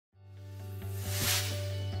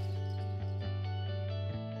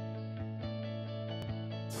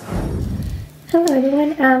Hello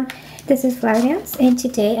everyone, this is Flower Dance, and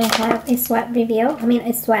today I have a swap review.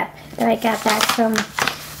 A swap that I got back from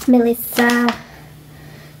Melissa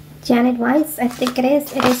Janet Weiss, I think it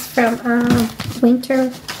is. It is from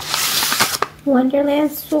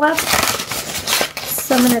Wonderland swap.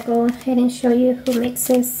 So I'm gonna go ahead and show you who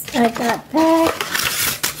mixes I got back.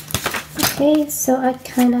 Okay, so I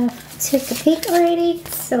kind of took a peek already.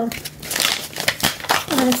 So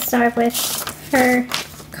I'm gonna start with her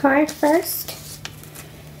card first.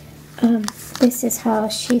 This is how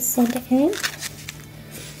she sent it in.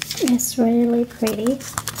 It's really pretty.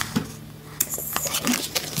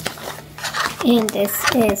 And this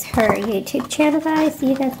is her YouTube channel, guys.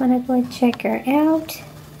 You guys want to go and check her out.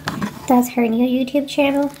 That's her new YouTube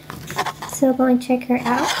channel. So go and check her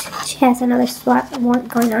out. She has another swap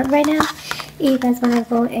going on right now. You guys want to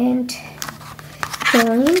go and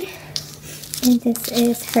join. And this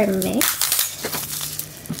is her mix.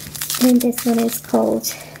 And this one is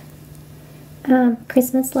called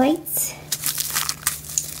Christmas lights.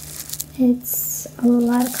 It's a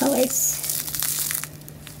lot of colors,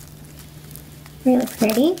 really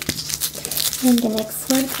pretty. And the next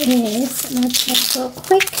one is, I'm gonna check real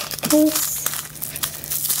quick because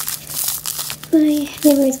my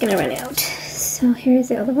memory is gonna run out. So here's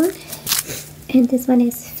the other one, and this one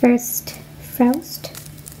is First Frost.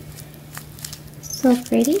 So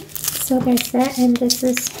pretty. So there's that, and this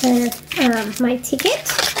is her my ticket.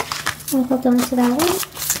 I'll hold on to that one.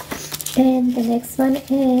 And the next one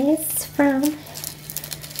is from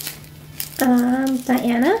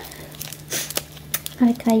Diana.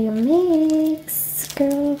 I got your mix,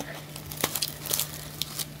 girl.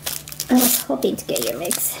 I was hoping to get your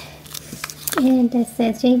mix. And that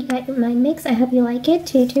says, Jane, you got my mix. I hope you like it.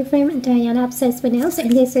 Tutor from Diana Obsessed with Nails.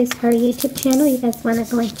 And this is her YouTube channel. You guys want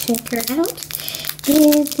to go and check her out.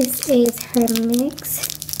 And this is her mix.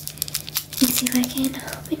 Let's see if I can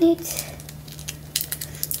open it.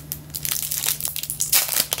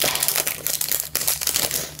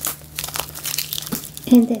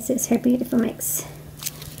 And this is her beautiful mix.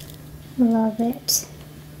 Love it.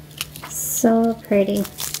 So pretty.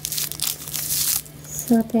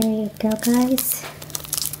 So there you go, guys.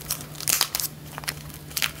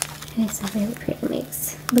 It's a really pretty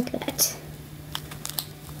mix. Look at that.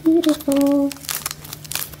 Beautiful.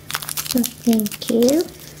 So thank you.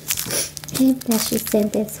 And then she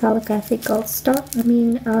sent this holographic gold star,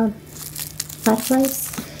 butterflies.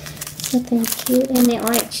 So thank you. And the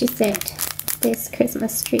orange she sent this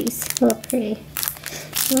Christmas trees. So pretty.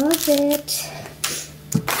 Love it.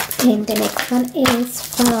 And the next one is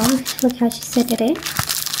from, look how she sent it in.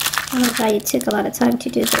 Oh my god, it took a lot of time to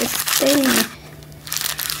do this thing.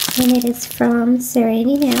 And it is from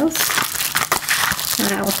Serenity Nails.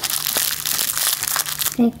 Wow.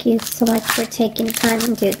 Thank you so much for taking the time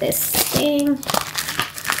and do this thing.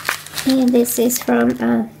 And this is from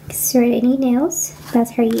Serenity Nails.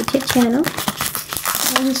 That's her YouTube channel.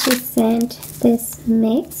 And she sent this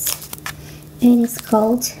mix. And it's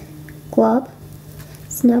called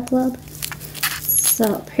Snow Globe.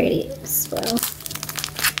 So pretty as well.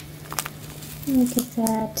 Look at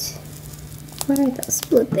that. What are those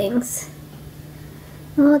blue things?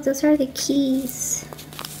 Oh, those are the keys.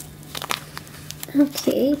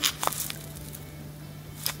 Okay.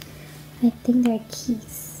 I think they're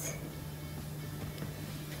keys.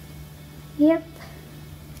 Yep.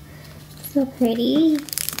 So pretty.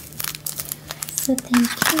 So thank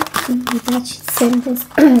you. And that she sent this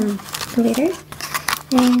glitter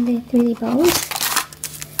and the 3D balls.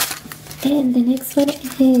 And the next one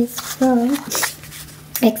is from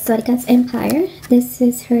Exotica's Empire. This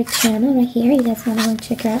is her channel right here. You guys want to go and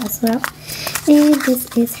check her out as well. And this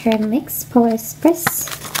is her mix, Polar Express.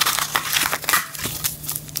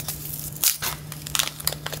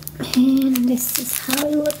 And this is how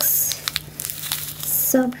it looks.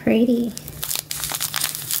 So pretty.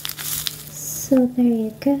 So there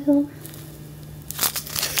you go.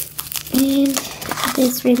 And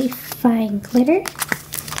this really fine glitter.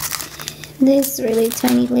 This really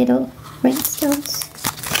tiny little rhinestones.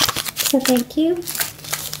 So thank you.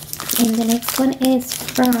 And the next one is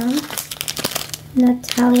from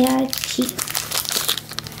Natalia G.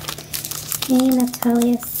 And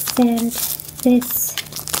Natalia sent this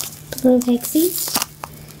blue pixies.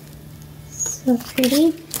 So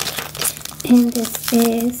pretty. And this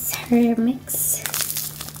is her mix.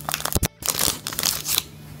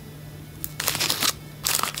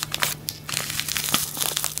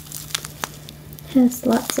 Has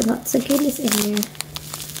lots and lots of goodies in here.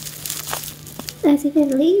 As if it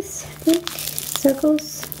leaves, I think,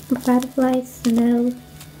 circles, butterflies, snow.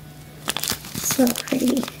 So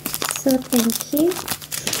pretty. So thank you.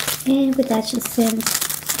 And with that, she sent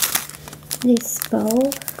this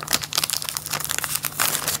bowl.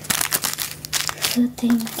 So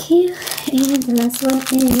thank you. And the last one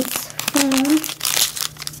is from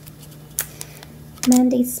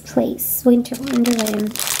Mandy's Place, Winter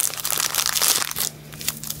Wonderland.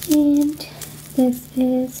 And this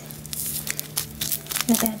is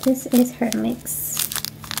her mix.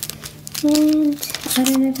 And I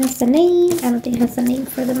don't know if it has a name. I don't think it has a name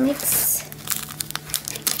for the mix.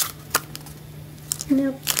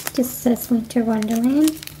 Nope, just says Winter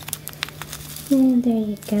Wonderland. And there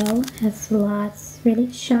you go. Has lots, really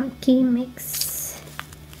chunky mix.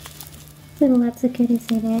 With lots of goodies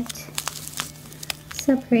in it.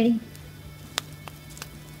 So pretty.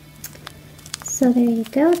 So there you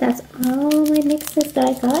go. That's all my mixes that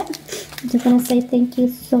I got. I'm just gonna say thank you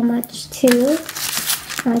so much to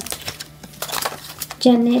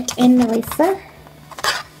Janet and Melissa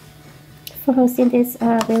for hosting this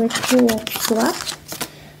really cool swap.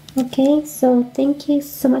 Okay, so thank you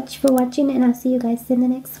so much for watching, and I'll see you guys in the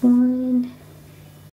next one.